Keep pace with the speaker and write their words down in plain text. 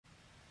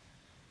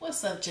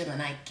What's up,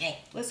 Gemini gang?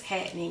 What's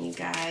happening, you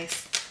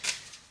guys?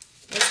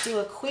 Let's do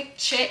a quick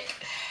check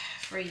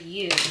for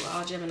you.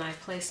 All Gemini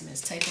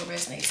placements. Take what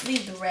resonates.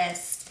 Leave the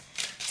rest.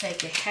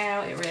 Take it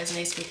how it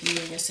resonates with you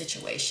and your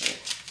situation.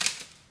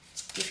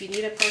 If you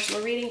need a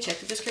personal reading, check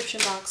the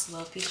description box.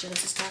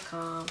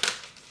 lovepeacegenesis.com.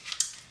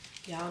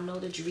 Y'all know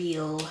the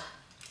drill.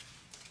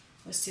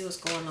 Let's see what's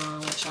going on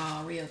with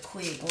y'all real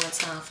quick. One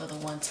time for the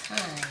one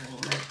time.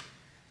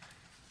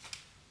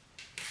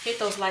 Hit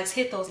those likes,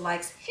 hit those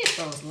likes, hit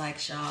those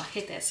likes, y'all.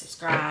 Hit that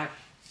subscribe.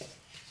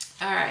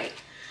 All right.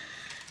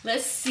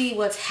 Let's see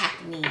what's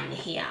happening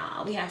here.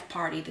 We have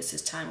party. This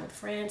is time with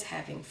friends,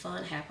 having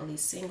fun, happily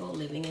single,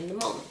 living in the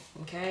moment.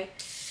 Okay.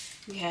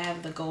 We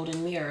have the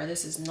golden mirror.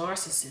 This is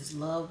narcissist,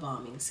 love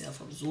bombing,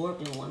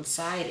 self-absorbed and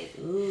one-sided.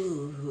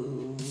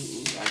 Ooh,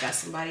 I got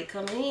somebody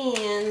coming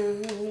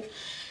in.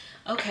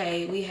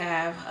 Okay, we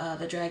have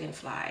the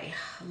dragonfly,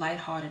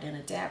 lighthearted and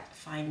adapt,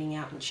 finding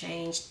out and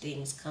change,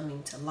 things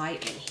coming to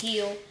light and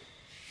heal.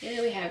 And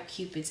then we have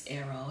Cupid's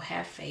arrow,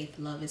 have faith,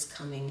 love is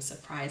coming,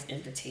 surprise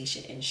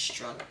invitation, and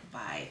struck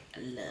by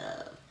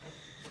love.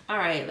 All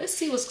right, let's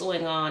see what's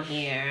going on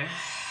here.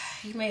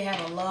 You may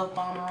have a love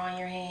bomber on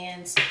your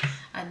hands.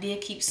 I did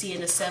keep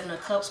seeing the 7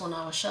 of Cups when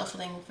I was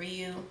shuffling for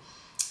you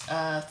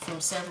from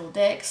several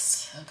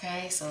decks.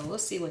 Okay, so we'll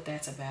see what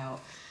that's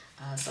about.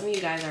 Some of you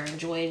guys are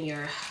enjoying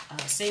your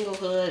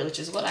singlehood, which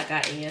is what I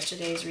got in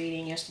yesterday's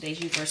reading, yesterday's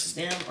you versus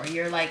them, or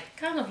you're like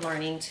kind of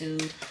learning to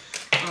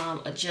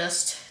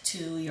adjust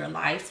to your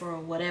life or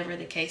whatever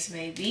the case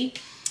may be.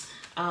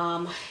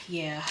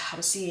 Yeah,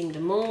 I'm seeing the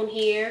moon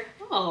here.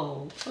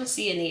 Oh, I'm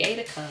seeing the 8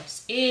 of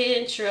Cups.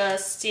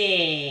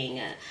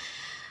 Interesting.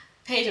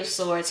 Page of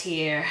Swords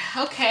here.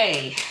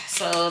 Okay,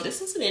 so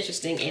this is an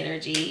interesting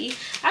energy.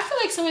 I feel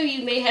like some of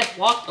you may have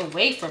walked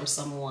away from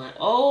someone.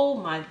 Oh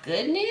my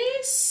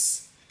goodness.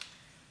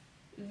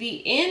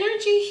 The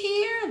energy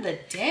here, the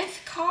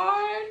Death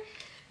card,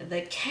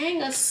 the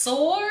King of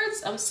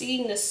Swords. I'm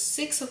seeing the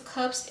 6 of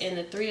Cups and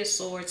the 3 of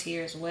Swords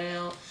here as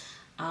well.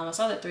 I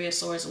saw the 3 of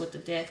Swords with the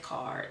Death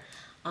card.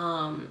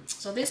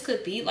 So this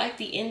could be like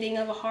the ending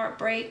of a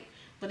heartbreak,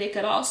 but it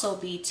could also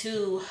be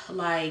too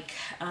like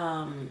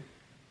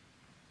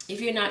if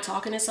you're not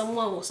talking to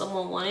someone with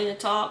someone wanting to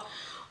talk,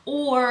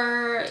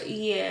 or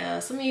yeah,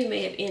 some of you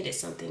may have ended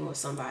something with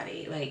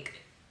somebody,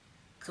 like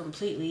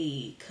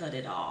completely cut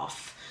it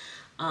off.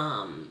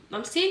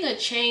 I'm seeing a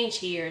change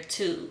here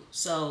too,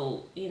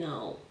 so you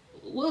know,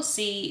 we'll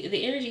see.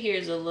 The energy here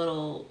is a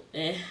little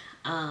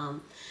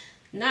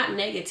not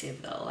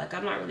negative though. Like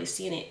I'm not really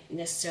seeing it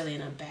necessarily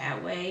in a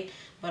bad way,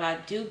 but I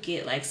do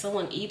get like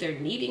someone either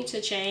needing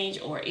to change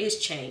or is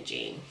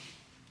changing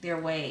their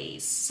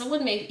ways.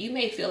 You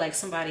may feel like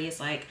somebody is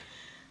like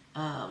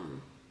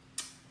kind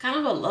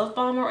of a love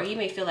bomber, or you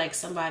may feel like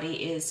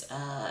somebody is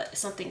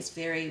something's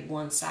very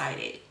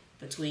one-sided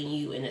between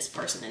you and this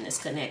person and this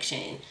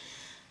connection.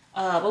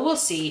 But we'll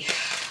see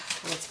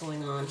what's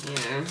going on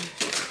here.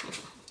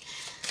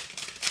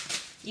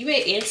 You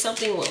may end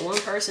something with one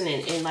person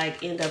and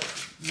like end up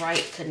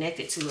right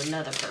connected to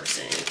another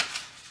person.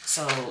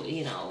 So,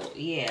 you know,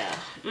 yeah.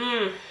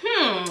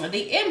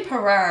 The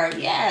Emperor.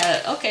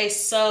 Yeah. Okay,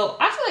 so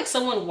I feel like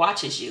someone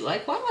watches you.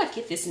 Like, why do I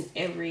get this in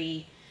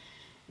every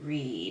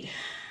read?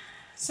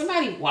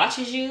 Somebody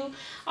watches you.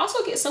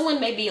 Also get someone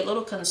may be a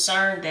little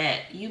concerned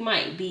that you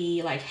might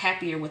be like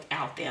happier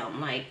without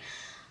them. Like,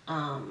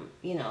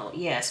 you know,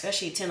 yeah,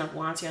 especially 10 of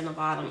Wands here on the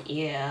bottom.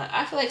 Yeah,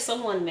 I feel like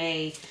someone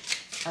may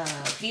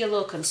be a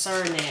little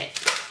concerned that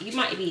you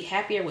might be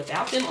happier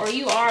without them, or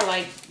you are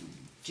like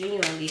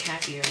genuinely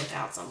happier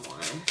without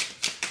someone.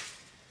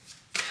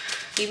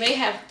 You may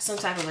have some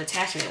type of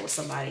attachment with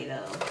somebody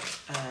though,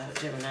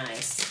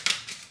 Geminis,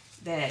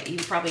 that you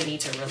probably need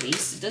to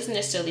release. It doesn't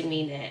necessarily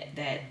mean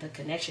that the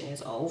connection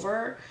is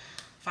over.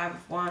 5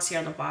 of Wands here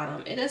on the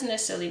bottom. It doesn't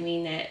necessarily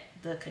mean that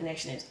the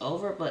connection is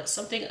over, but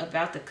something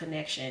about the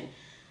connection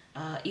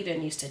either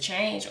needs to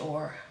change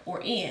or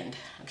end.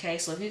 Okay,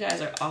 so if you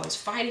guys are always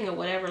fighting or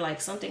whatever, like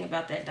something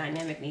about that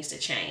dynamic needs to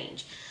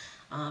change.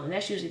 And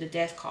that's usually the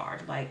Death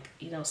card, like,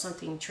 you know,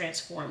 something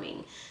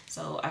transforming.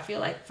 So I feel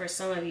like for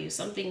some of you,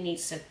 something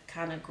needs to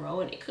kind of grow,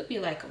 and it could be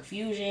like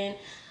confusion.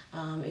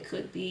 It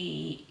could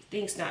be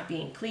things not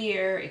being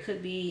clear. It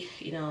could be,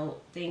 you know,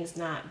 things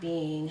not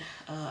being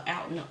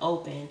out in the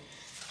open,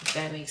 if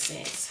that makes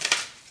sense.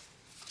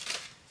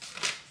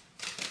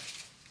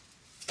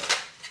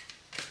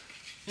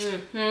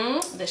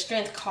 The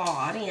Strength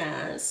card,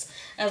 yes.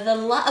 The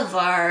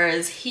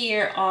Lovers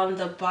here on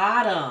the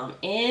bottom.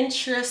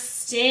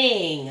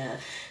 Interesting.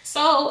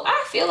 So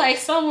I feel like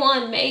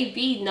someone may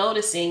be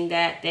noticing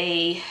that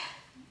they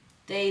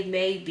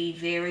may be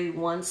very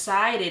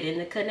one-sided in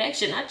the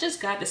connection. I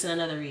just got this in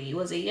another read.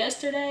 Was it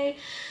yesterday?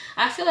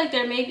 I feel like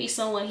there may be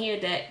someone here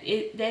that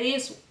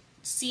is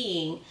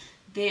seeing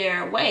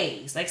their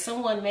ways. Like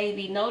someone may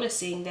be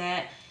noticing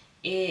that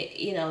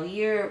you know,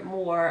 you're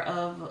more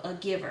of a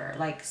giver,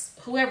 like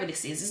whoever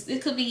this is.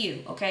 It could be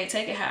you, okay?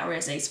 Take it how it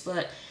resonates.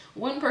 But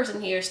one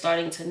person here is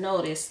starting to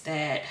notice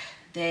that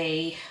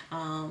they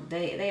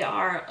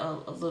are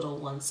a little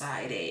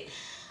one-sided.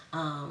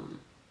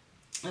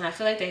 And I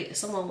feel like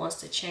someone wants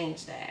to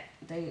change that.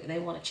 They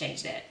want to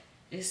change that.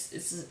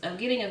 I'm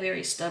getting a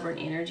very stubborn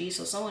energy.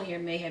 So someone here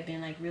may have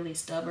been like really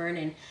stubborn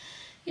and,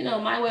 you know,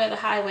 my way or the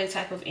highway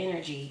type of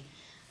energy.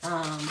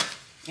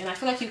 And I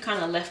feel like you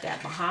kind of left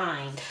that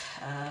behind,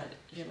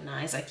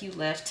 Gemini. It's like you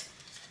left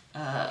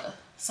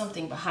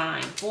something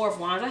behind. Four of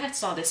Wands. I had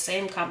saw this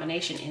same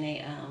combination in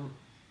a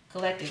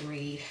collective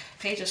read.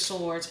 Page of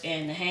Swords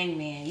and the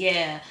Hangman.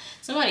 Yeah,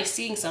 somebody's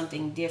seeing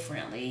something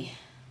differently.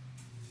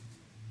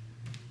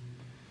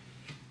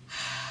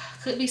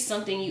 Could be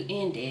something you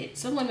ended.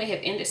 Someone may have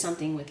ended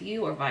something with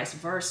you or vice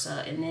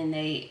versa, and then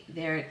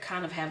they're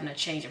kind of having a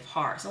change of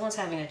heart. Someone's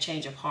having a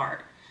change of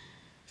heart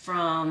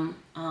from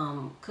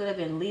could have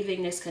been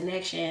leaving this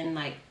connection,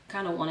 like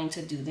kind of wanting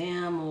to do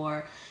them,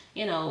 or,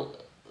 you know,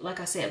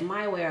 like I said,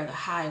 my way or the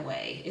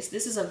highway.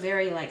 This is a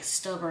very like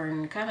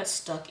stubborn, kind of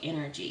stuck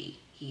energy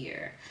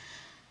here.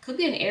 Could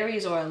be an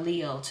Aries or a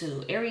Leo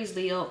too. Aries,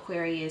 Leo,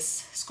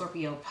 Aquarius,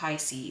 Scorpio,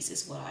 Pisces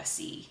is what I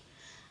see.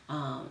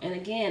 And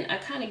again, I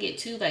kind of get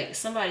too like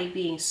somebody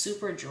being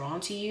super drawn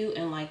to you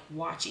and like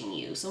watching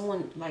you.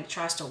 Someone like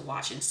tries to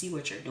watch and see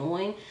what you're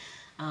doing.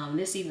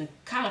 This even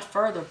kind of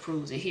further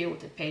proves it here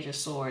with the Page of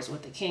Swords,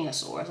 with the King of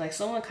Swords. Like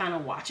someone kind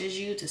of watches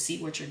you to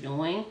see what you're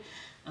doing,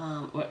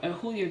 or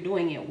who you're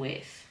doing it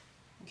with.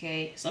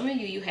 Okay, some of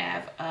you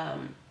have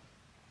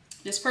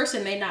this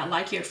person may not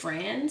like your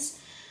friends,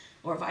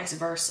 or vice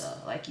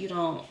versa. Like you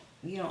don't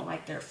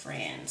like their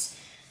friends.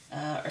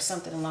 Or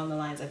something along the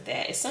lines of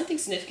that. It's something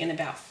significant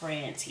about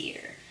friends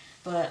here.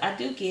 But I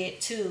do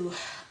get to,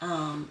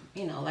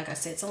 you know, like I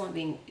said, someone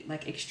being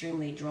like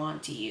extremely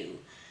drawn to you,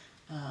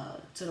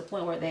 to the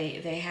point where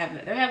they're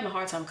having a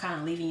hard time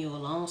kind of leaving you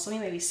alone. So you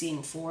may be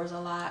seeing fours a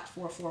lot,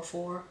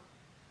 444,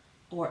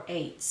 or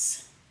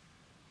eights.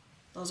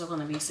 Those are going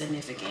to be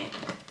significant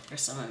for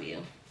some of you.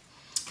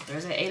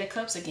 There's an Eight of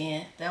Cups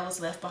again. That was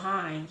left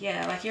behind.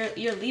 Yeah, like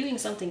you're leaving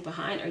something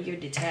behind, or you're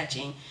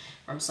detaching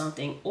from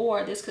something,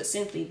 or this could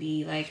simply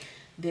be like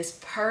this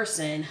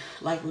person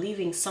like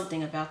leaving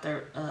something about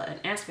their an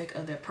aspect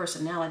of their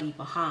personality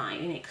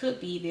behind, and it could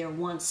be their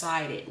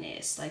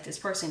one-sidedness, like this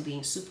person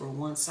being super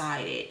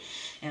one-sided.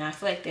 And I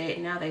feel like that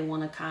now they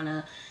want to kind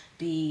of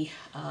be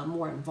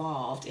more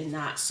involved and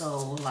not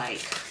so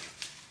like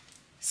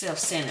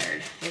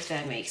self-centered, if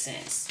that makes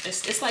sense.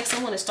 It's like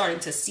someone is starting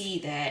to see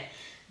that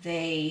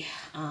they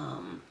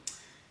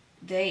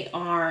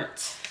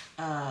aren't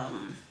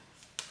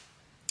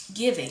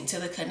giving to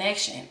the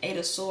connection. Eight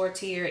of Swords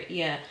here.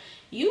 Yeah,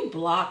 you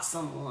blocked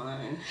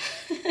someone.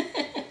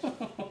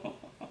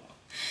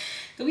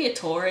 Could be a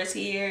Taurus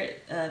here,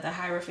 the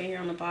Hierophant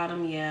on the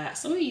bottom. Yeah,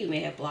 some of you may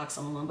have blocked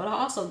someone, but I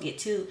also get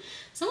to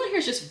someone here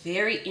is just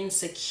very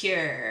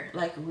insecure,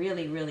 like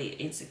really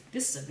insecure.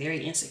 This is a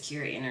very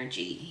insecure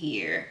energy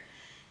here.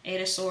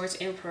 Eight of Swords,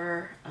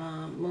 Emperor,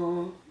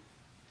 Moon,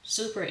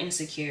 super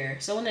insecure.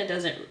 Someone that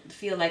doesn't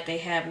feel like they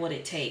have what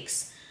it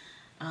takes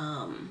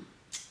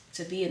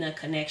to be in a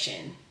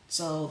connection.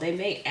 So they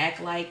may act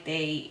like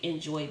they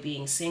enjoy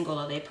being single,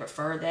 or they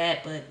prefer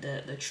that, but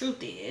the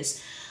truth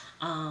is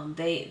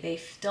they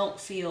don't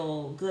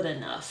feel good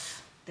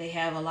enough. They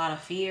have a lot of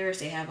fears.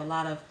 They have a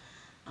lot of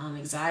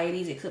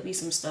anxieties. It could be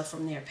some stuff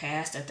from their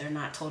past that they're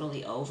not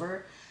totally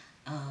over.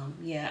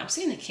 Yeah, I'm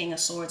seeing the King of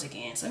Swords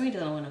again. So let me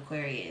deal with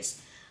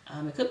Aquarius.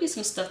 It could be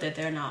some stuff that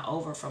they're not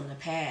over from the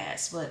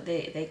past, but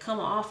they come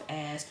off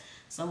as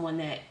someone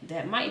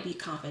that might be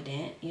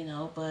confident, you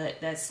know, but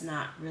that's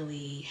not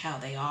really how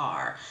they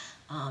are.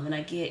 And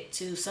I get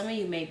to some of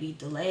you may be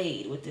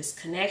delayed with this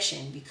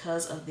connection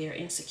because of their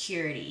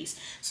insecurities.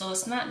 So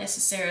it's not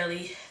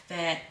necessarily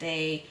that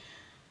they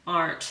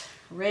aren't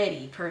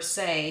ready per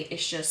se.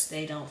 It's just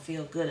they don't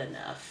feel good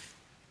enough.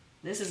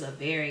 This is a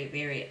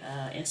very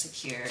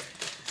insecure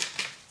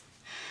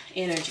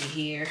energy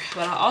here.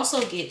 But I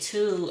also get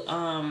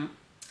to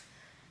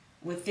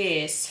with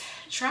this,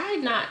 try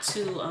not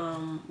to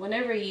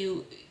whenever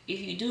if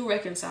you do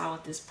reconcile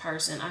with this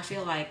person, I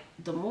feel like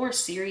the more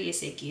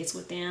serious it gets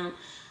with them,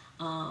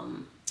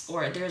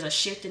 or there's a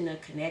shift in the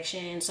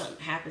connection,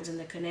 something happens in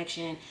the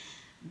connection,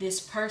 this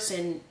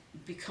person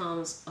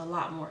becomes a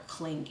lot more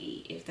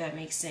clingy, if that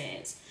makes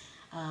sense.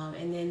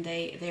 And then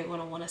they're going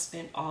to want to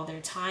spend all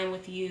their time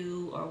with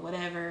you or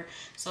whatever.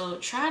 So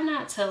try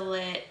not to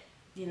let,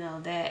 you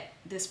know, that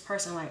this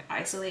person like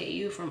isolate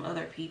you from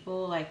other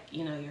people, like,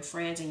 you know, your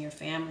friends and your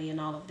family and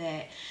all of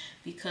that,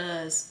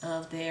 because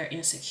of their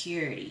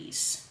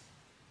insecurities.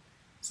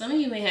 Some of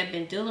you may have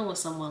been dealing with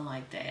someone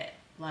like that.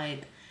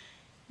 Like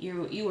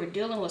you were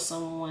dealing with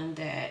someone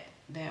that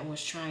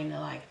was trying to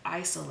like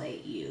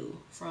isolate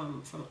you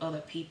from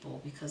other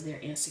people because they're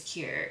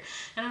insecure.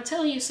 And I'm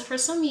telling you, so for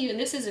some of you, and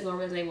this isn't going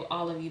to resonate with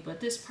all of you, but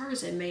this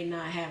person may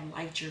not have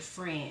liked your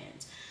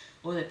friends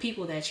or the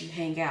people that you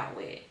hang out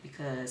with,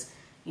 because,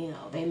 you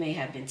know, they may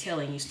have been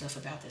telling you stuff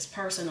about this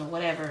person or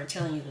whatever,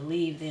 telling you to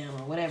leave them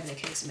or whatever the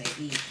case may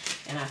be.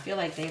 And I feel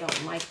like they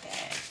don't like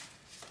that.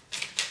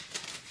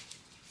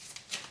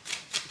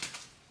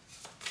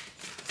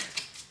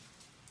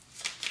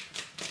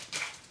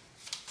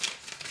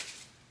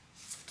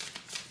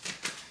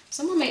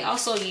 Someone may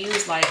also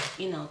use like,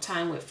 you know,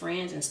 time with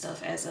friends and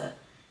stuff as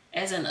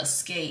an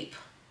escape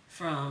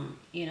from,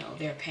 you know,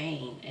 their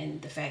pain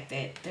and the fact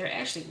that they're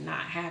actually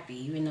not happy,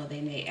 even though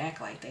they may act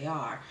like they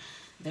are.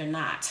 They're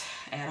not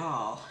at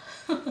all.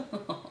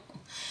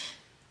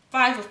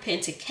 Five of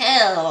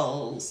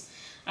Pentacles.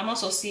 I'm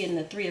also seeing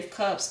the Three of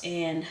Cups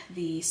and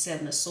the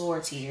Seven of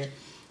Swords here.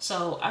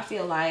 So I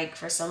feel like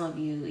for some of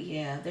you,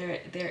 yeah,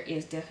 there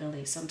is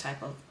definitely some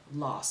type of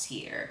loss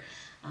here.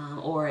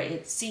 Or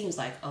it seems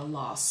like a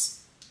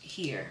loss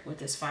here with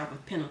this Five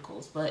of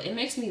Pentacles. But it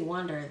makes me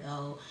wonder,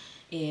 though,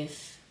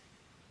 if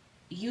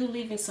you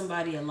leaving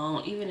somebody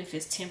alone, even if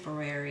it's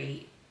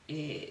temporary,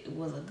 it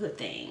was a good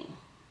thing.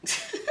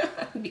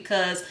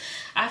 Because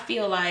I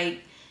feel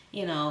like,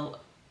 you know,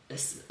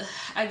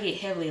 I get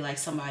heavily like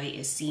somebody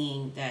is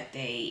seeing that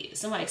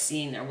somebody's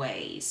seeing their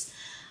ways.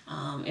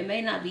 It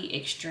may not be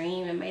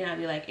extreme, it may not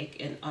be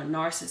like a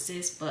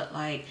narcissist, but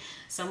like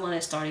someone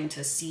is starting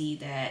to see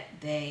that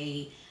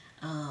they're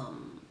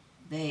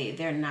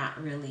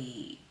not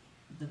really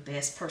the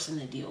best person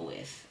to deal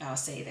with. I'll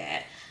say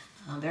that.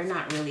 They're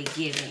not really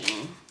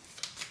giving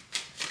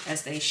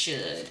as they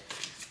should.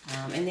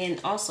 And then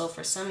also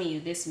for some of you,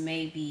 this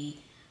may be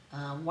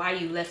why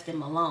you left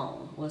them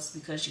alone was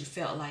because you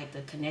felt like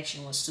the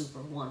connection was super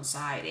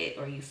one-sided,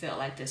 or you felt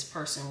like this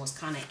person was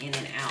kind of in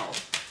and out.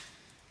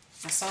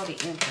 I saw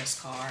the Empress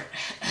card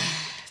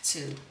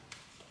too.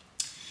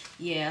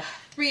 Yeah,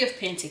 Three of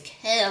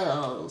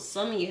Pentacles.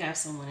 Some of you have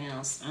someone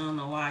else. I don't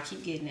know why I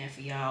keep getting that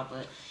for y'all,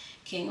 but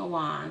King of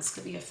Wands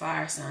could be a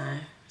fire sign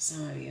for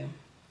some of you.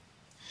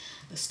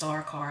 The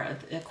Star card,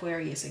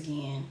 Aquarius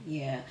again.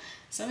 Yeah,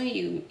 some of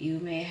you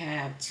may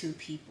have two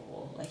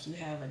people, like you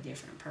have a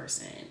different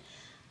person.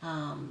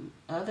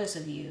 Others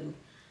of you,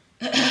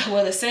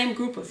 well, the same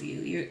group of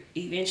you, you're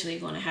eventually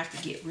going to have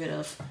to get rid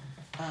of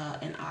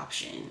an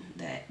option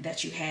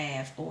that you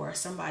have, or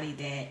somebody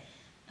that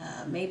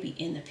may be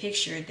in the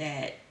picture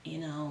that, you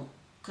know,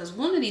 because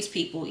one of these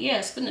people,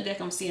 yeah, spin the deck,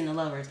 I'm seeing the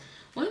Lovers.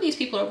 One of these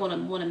people are going to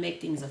want to make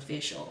things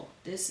official.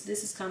 This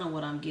is kind of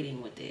what I'm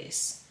getting with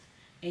this.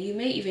 And you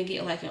may even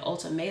get like an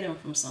ultimatum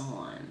from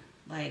someone.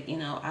 Like, you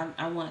know,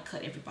 I want to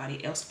cut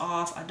everybody else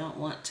off. I don't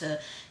want to,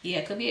 yeah,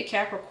 it could be a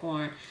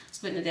Capricorn,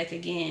 splitting the deck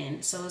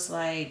again. So it's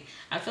like,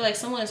 I feel like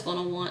someone is going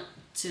to want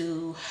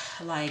to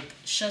like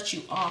shut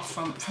you off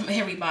from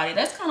everybody.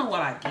 That's kind of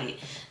what I get.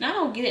 Now, I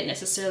don't get it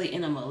necessarily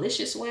in a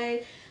malicious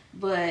way,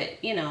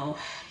 but, you know,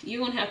 you're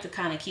going to have to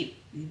kind of keep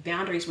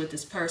boundaries with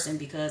this person,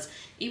 because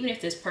even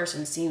if this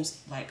person seems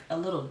like a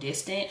little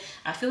distant,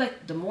 I feel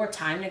like the more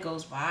time that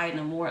goes by and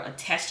the more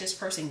attached this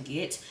person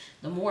gets,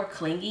 the more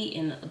clingy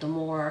and the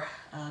more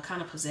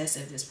kind of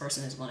possessive this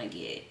person is going to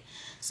get.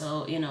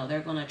 So, you know,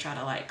 they're going to try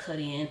to like cut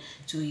in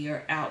to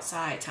your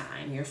outside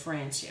time, your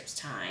friendships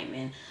time,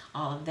 and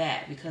all of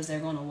that, because they're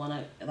going to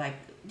want to like,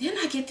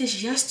 didn't I get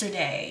this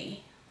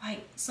yesterday?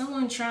 Like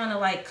someone trying to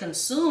like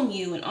consume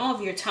you and all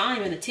of your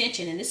time and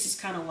attention. And this is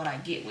kind of what I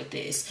get with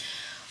this,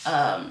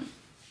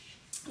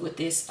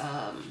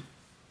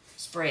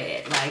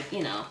 spread. Like,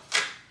 you know,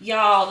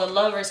 y'all, the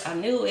Lovers, I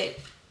knew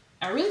it.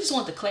 I really just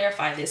want to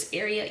clarify this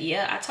area.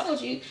 Yeah, I told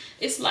you.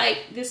 It's like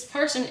this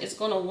person is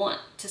going to want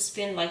to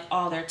spend like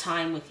all their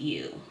time with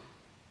you.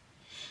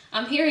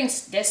 I'm hearing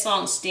that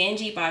song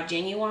Stingy by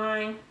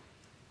Genuine.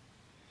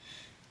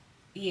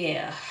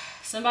 Yeah,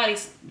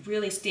 somebody's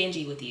really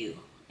stingy with you.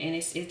 And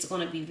it's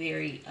going to be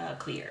very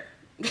clear.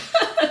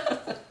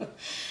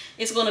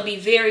 It's going to be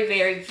very,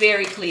 very,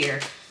 very clear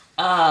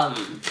how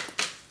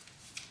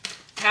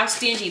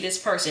stingy this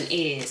person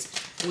is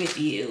with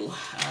you,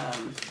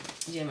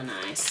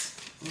 Geminis.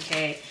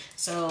 Okay,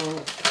 so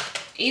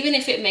even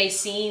if it may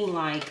seem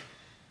like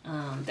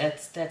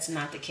that's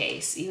not the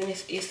case, even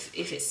if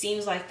it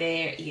seems like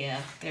thank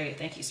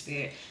you,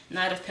 Spirit.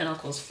 Knight of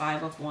Pentacles,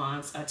 Five of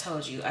Wands. I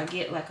told you, I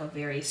get like a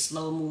very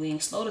slow moving,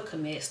 slow to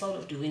commit, slow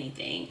to do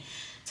anything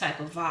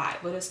type of vibe.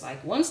 But it's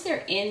like once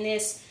they're in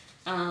this,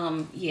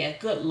 yeah,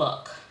 good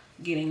luck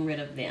getting rid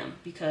of them,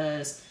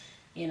 because,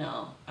 you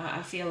know,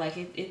 I feel like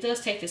it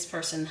does take this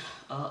person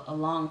a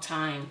long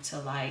time to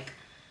like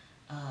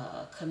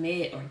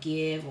commit or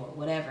give or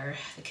whatever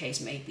the case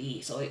may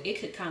be. So it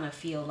could kind of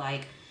feel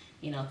like,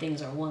 you know,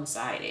 things are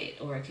one-sided,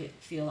 or it could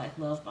feel like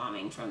love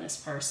bombing from this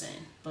person.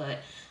 But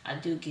I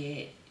do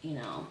get, you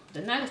know,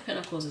 the Knight of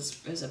Pentacles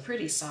is a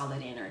pretty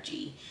solid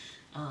energy.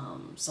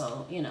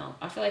 So, you know,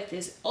 I feel like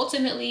this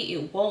ultimately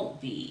it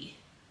won't be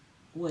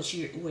what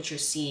you're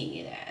seeing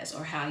it as,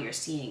 or how you're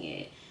seeing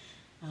it,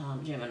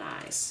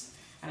 Geminis.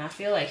 And I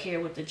feel like here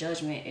with the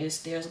Judgment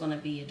is there's going to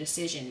be a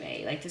decision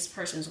made. Like this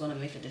person's going to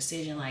make a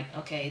decision like,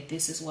 okay,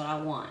 this is what I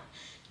want.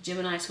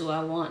 Gemini's who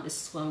I want.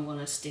 This is what I'm going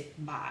to stick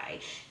by.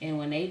 And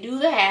when they do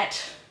that,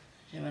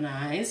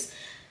 Geminis,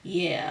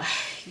 yeah,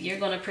 you're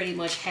going to pretty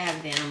much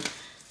have them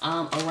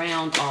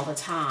around all the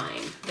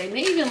time. They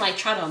may even like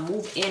try to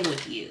move in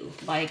with you.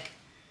 Like,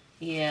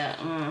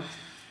 yeah,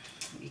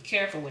 be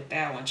careful with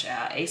that one,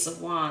 child. Ace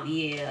of Wands,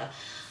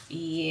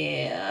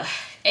 yeah.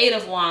 Eight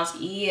of Wands,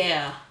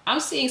 yeah. I'm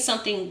seeing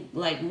something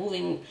like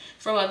moving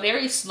from a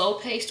very slow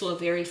pace to a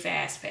very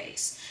fast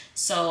pace.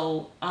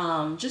 So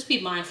just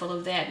be mindful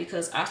of that,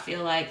 because I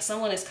feel like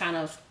someone is kind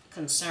of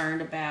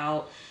concerned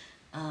about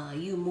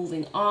you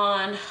moving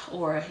on,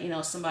 or, you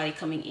know, somebody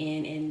coming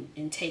in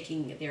and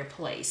taking their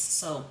place.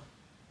 So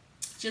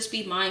just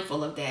be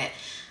mindful of that,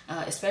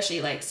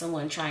 especially like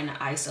someone trying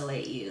to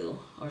isolate you,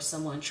 or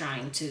someone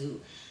trying to,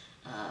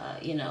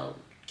 you know,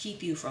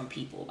 keep you from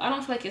people. I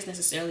don't feel like it's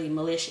necessarily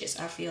malicious.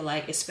 I feel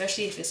like,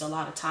 especially if it's a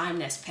lot of time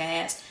that's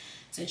passed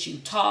since you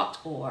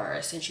talked, or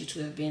since you two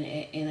have been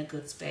in a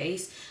good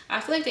space, I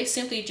feel like they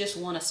simply just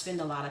want to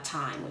spend a lot of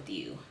time with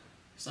you.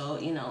 So,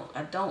 you know,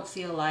 I don't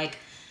feel like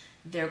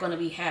they're going to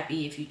be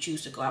happy if you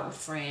choose to go out with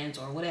friends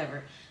or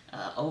whatever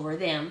over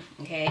them,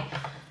 okay?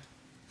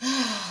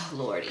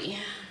 Lordy.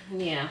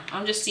 Yeah,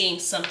 I'm just seeing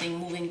something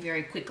moving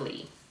very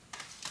quickly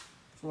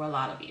for a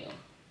lot of you.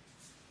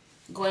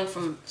 Going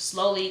from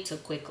slowly to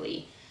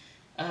quickly.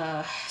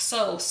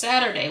 So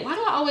Saturday, why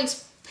do I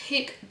always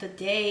pick the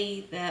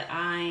day that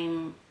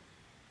I'm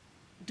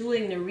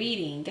doing the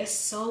reading? That's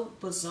so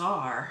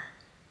bizarre.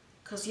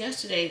 Because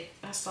yesterday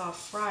I saw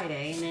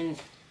Friday, and then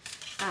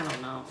I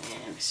don't know,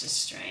 man, it's just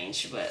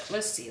strange. But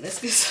let's see,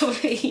 let's get some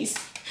of these.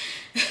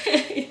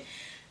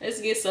 Let's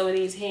get some of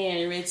these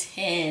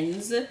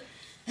handwrittens.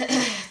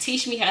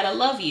 Teach me how to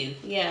love you.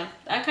 Yeah,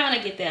 I kind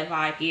of get that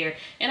vibe here.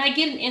 And I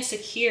get an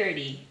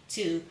insecurity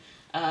too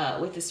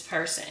with this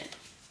person.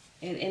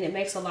 And it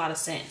makes a lot of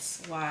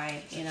sense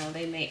why, you know,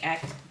 they may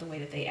act the way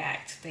that they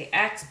act. They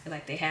act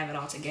like they have it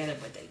all together,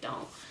 but they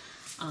don't.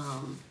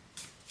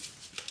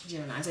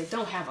 Geminis, they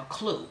don't have a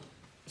clue.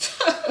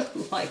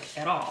 Like,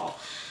 at all.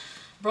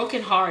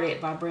 Broken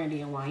Hearted by Brandy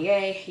and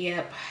Wanye.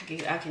 Yep,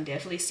 I can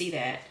definitely see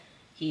that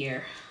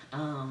here.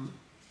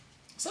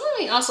 Some of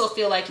me also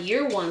feel like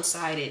you're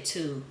one-sided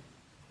too.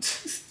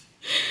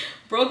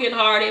 Broken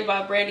Hearted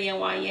by Brandy and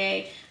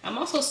Wanye. I'm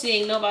also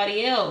seeing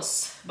Nobody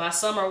Else by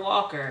Summer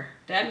Walker.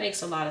 That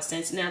makes a lot of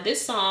sense. Now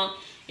this song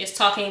is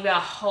talking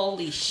about,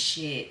 holy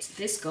shit,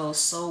 this goes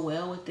so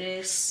well with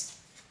this.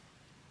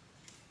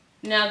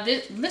 Now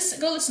this,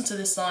 go listen to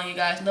this song, you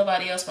guys.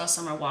 Nobody Else by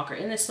Summer Walker.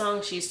 In this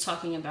song, she's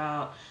talking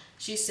about,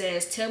 she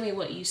says, tell me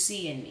what you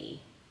see in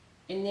me.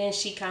 And then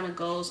she kind of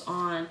goes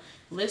on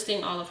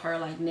listing all of her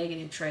like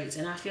negative traits.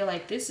 And I feel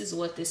like this is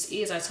what this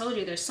is. I told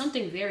you there's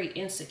something very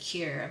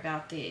insecure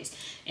about this.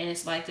 And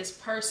it's like this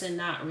person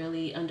not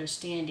really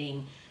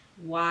understanding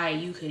why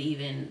you could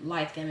even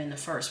like them in the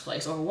first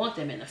place, or want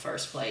them in the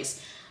first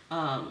place.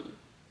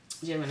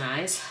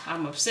 Geminis,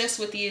 I'm obsessed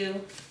with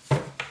you.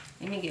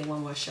 Let me get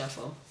one more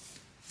shuffle.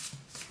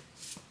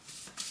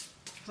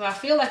 So I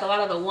feel like a lot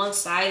of the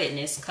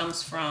one-sidedness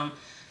comes from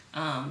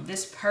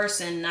this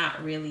person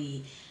not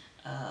really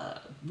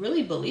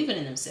believing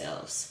in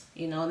themselves.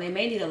 You know, they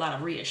may need a lot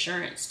of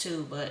reassurance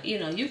too, but you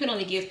know, you can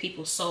only give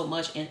people so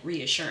much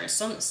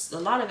reassurance. A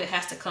lot of it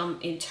has to come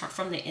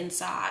from the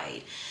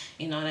inside.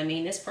 You know what I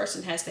mean? This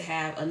person has to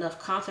have enough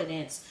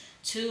confidence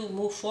to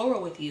move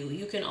forward with you.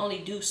 You can only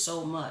do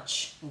so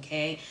much,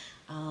 okay?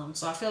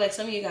 So I feel like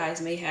some of you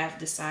guys may have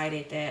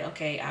decided that,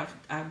 okay,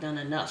 I've done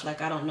enough.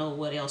 Like, I don't know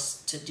what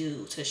else to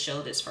do to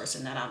show this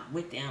person that I'm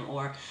with them,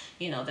 or,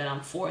 you know, that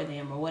I'm for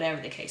them, or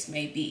whatever the case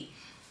may be.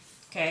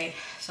 Okay,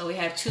 so we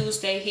have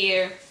Tuesday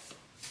here.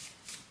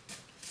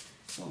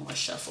 One more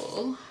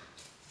shuffle.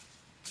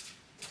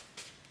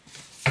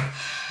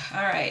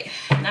 All right,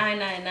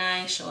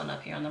 999 showing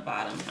up here on the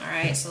bottom. All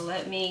right, so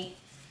let me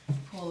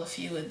pull a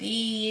few of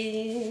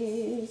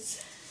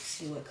these.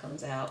 See what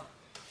comes out.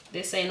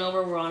 This ain't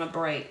over, we're on a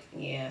break.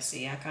 Yeah,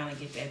 see, I kind of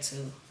get that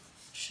too.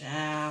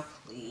 Child,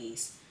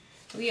 please.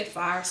 We have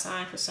fire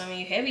sign for some of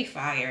you. Heavy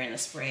fire in the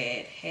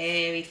spread.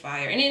 Heavy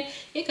fire. And then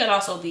it could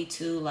also be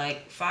too,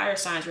 like, fire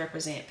signs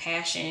represent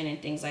passion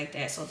and things like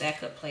that. So that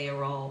could play a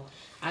role.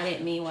 I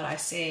didn't mean what I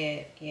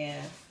said.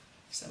 Yeah.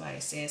 Somebody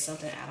said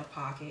something out of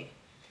pocket.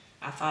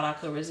 I thought I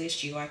could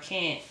resist you. I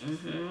can't.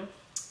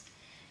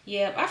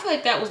 Yeah, I feel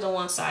like that was the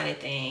one-sided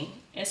thing.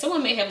 And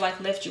someone may have like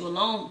left you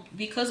alone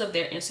because of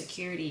their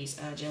insecurities,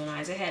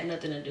 Geminis. It had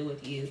nothing to do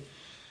with you.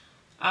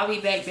 I'll be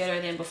back better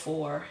than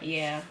before.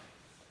 Yeah.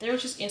 They were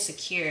just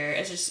insecure.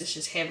 It's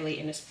just heavily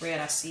in the spread.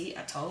 I see.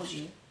 I told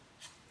you.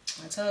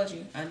 I told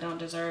you. I don't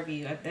deserve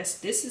you.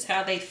 This is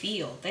how they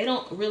feel. They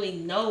don't really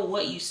know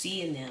what you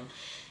see in them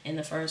in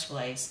the first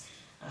place,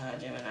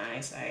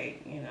 Geminis.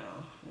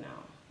 No.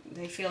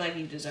 They feel like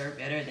you deserve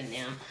better than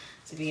them,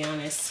 to be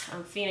honest.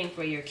 I'm feeling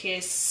for your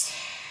kiss.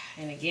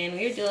 And again,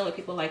 when you're dealing with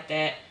people like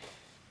that,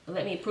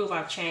 let me prove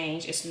I've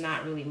changed. It's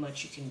not really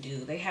much you can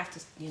do. They have to,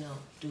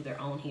 do their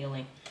own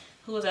healing.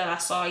 Who was that I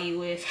saw you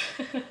with?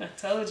 I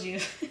told you.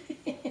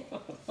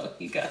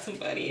 You got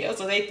somebody else,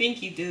 or they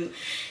think you do.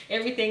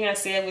 Everything I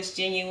said was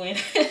genuine.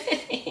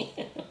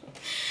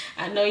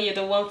 I know you're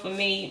the one for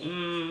me.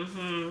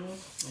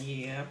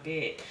 Yeah, I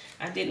bet.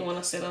 I didn't want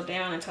to settle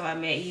down until I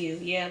met you.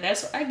 Yeah,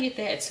 I get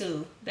that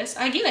too.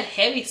 I get a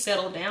heavy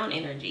settle down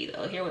energy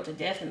though here with the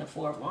Death and the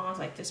Four of Wands.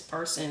 Like this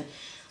person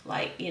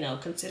like, you know,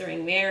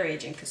 considering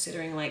marriage and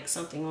considering like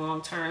something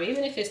long term,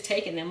 even if it's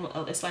taking them,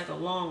 it's like a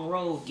long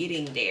road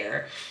getting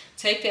there.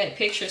 Take that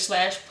picture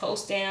 /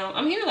 post down.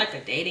 I'm hearing like a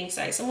dating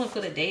site. Someone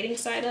put a dating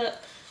site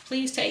up.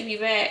 Please take me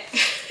back.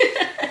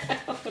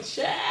 Oh,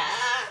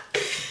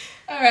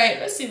 all right,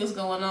 let's see what's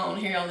going on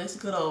here on this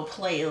good old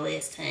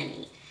playlist,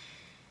 honey.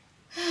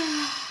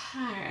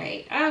 All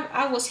right,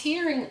 I was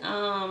hearing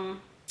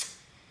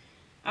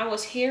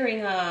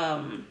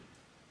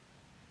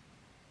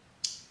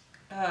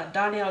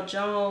Donnell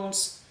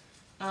Jones,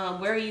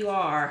 Where You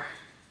Are.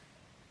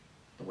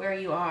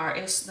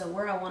 It's the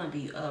Where I Want to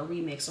Be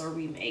remix or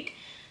remake.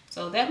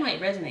 So that might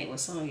resonate with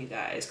some of you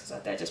guys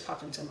because that just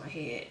popped into my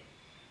head.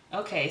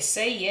 Okay,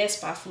 Say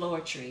Yes by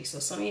Floetry. So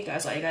some of you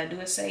guys, all you gotta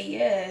do is say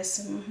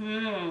yes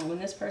when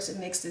this person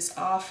makes this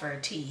offer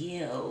to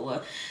you.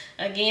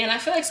 Again, I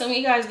feel like some of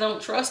you guys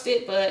don't trust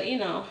it, but you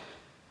know,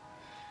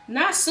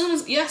 as soon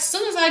as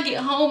I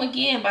Get Home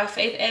Again by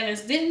Faith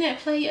Evans. Didn't that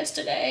play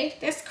yesterday?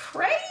 That's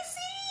crazy.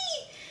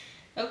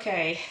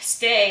 Okay,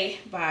 Stay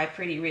by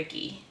Pretty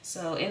Ricky.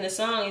 So in the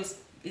song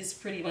is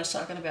pretty much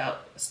talking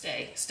about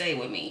stay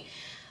with me.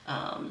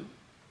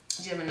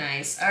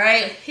 Geminis. All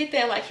right, hit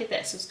that like, hit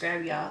that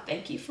subscribe, y'all.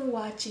 Thank you for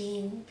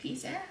watching.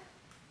 Peace out.